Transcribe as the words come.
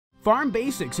Farm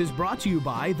Basics is brought to you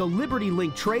by the Liberty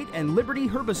Link trait and Liberty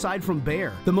herbicide from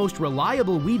Bayer. The most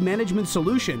reliable weed management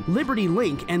solution, Liberty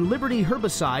Link and Liberty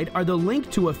herbicide are the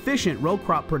link to efficient row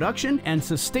crop production and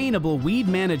sustainable weed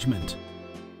management.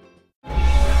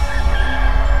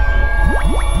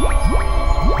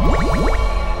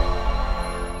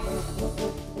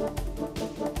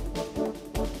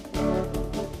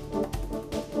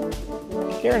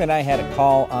 Darren and I had a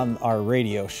call on our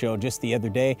radio show just the other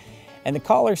day, and the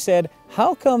caller said,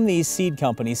 how come these seed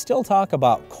companies still talk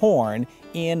about corn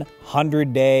in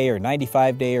 100-day or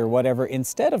 95-day or whatever,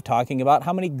 instead of talking about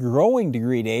how many growing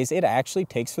degree days it actually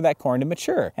takes for that corn to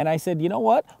mature? And I said, you know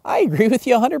what? I agree with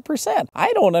you 100%.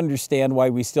 I don't understand why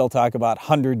we still talk about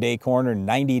 100-day corn or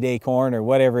 90-day corn or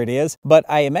whatever it is, but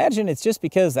I imagine it's just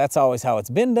because that's always how it's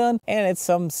been done, and it's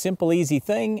some simple, easy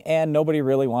thing, and nobody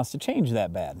really wants to change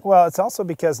that bad. Well, it's also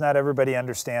because not everybody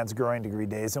understands growing degree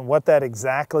days and what that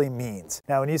exactly means.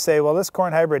 Now, when you say, well, this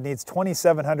corn hybrid needs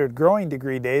 2,700 growing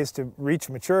degree days to reach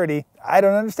maturity, I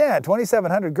don't understand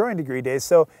 2,700 growing degree days,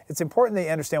 so it's important that you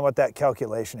understand what that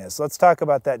calculation is. So let's talk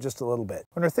about that just a little bit.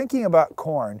 When we're thinking about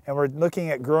corn and we're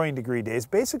looking at growing degree days,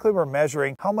 basically we're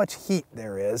measuring how much heat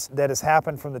there is that has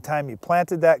happened from the time you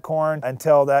planted that corn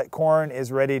until that corn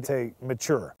is ready to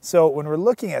mature. So when we're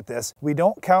looking at this, we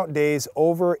don't count days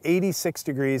over 86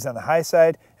 degrees on the high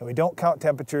side, and we don't count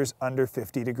temperatures under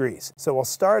 50 degrees. So we'll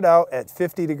start out at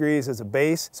 50 degrees as a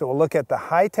base. So we'll look at the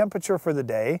high temperature for the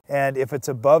day, and if it's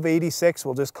above 86,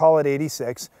 we'll just call it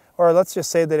 86. Or let's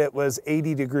just say that it was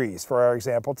 80 degrees for our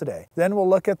example today. Then we'll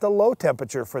look at the low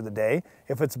temperature for the day.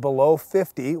 If it's below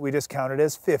 50, we just count it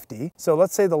as 50. So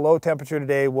let's say the low temperature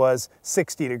today was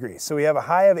 60 degrees. So we have a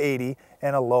high of 80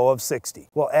 and a low of 60.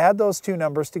 We'll add those two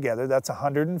numbers together, that's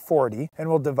 140, and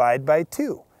we'll divide by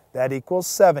 2. That equals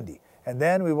 70. And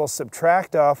then we will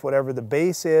subtract off whatever the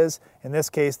base is. In this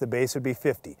case, the base would be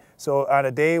 50. So on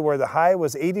a day where the high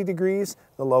was 80 degrees,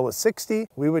 the low was 60,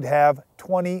 we would have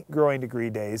 20 growing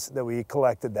degree days that we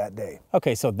collected that day.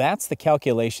 Okay, so that's the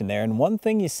calculation there. And one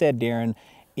thing you said, Darren,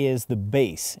 is the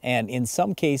base, and in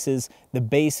some cases the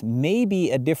base may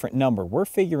be a different number. We're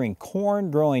figuring corn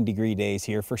growing degree days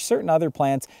here. For certain other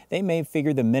plants, they may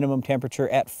figure the minimum temperature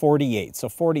at 48, so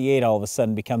 48 all of a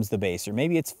sudden becomes the base, or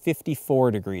maybe it's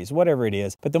 54 degrees, whatever it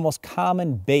is. But the most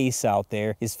common base out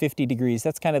there is 50 degrees.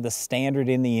 That's kind of the standard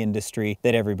in the industry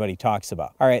that everybody talks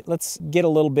about. All right, let's get a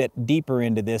little bit deeper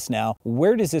into this now.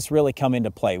 Where does this really come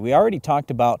into play? We already talked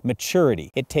about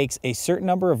maturity. It takes a certain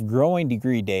number of growing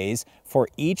degree days for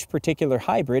each particular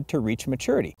hybrid to reach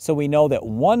maturity. So we know that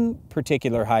one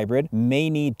particular hybrid may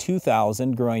need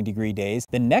 2,000 growing degree days.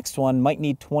 The next one might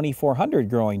need 2,400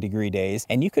 growing degree days.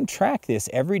 And you can track this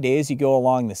every day as you go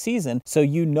along the season, so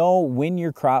you know when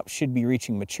your crop should be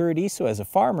reaching maturity. So as a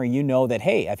farmer, you know that,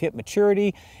 hey, I've hit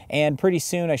maturity and pretty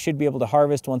soon I should be able to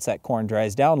harvest once that corn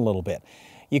dries down a little bit.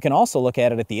 You can also look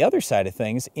at it at the other side of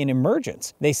things in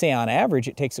emergence. They say on average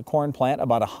it takes a corn plant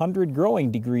about 100 growing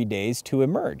degree days to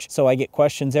emerge. So I get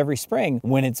questions every spring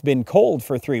when it's been cold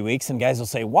for 3 weeks, and guys will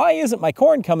say, why isn't my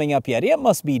corn coming up yet? It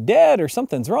must be dead or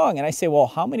something's wrong. And I say, well,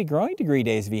 how many growing degree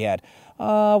days have you had?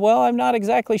 Well, I'm not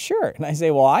exactly sure. And I say,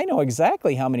 well, I know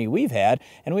exactly how many we've had,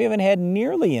 and we haven't had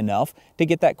nearly enough to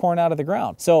get that corn out of the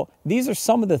ground. So these are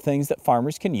some of the things that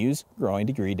farmers can use growing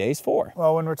degree days for.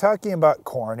 Well, when we're talking about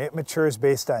corn, it matures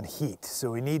based on heat. So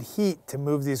we need heat to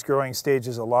move these growing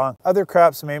stages along. Other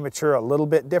crops may mature a little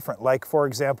bit different. Like, for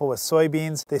example, with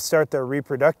soybeans, they start their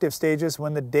reproductive stages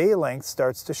when the day length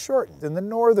starts to shorten in the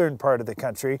northern part of the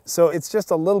country. So it's just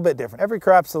a little bit different. Every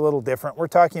crop's a little different. We're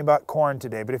talking about corn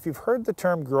today, but if you've heard the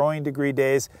term growing degree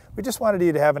days, we just wanted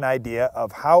you to have an idea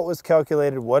of how it was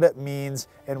calculated, what it means,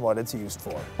 and what it's used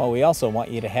for. Well, we also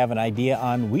want you to have an idea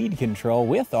on weed control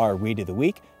with our Weed of the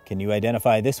Week. Can you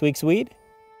identify this week's weed?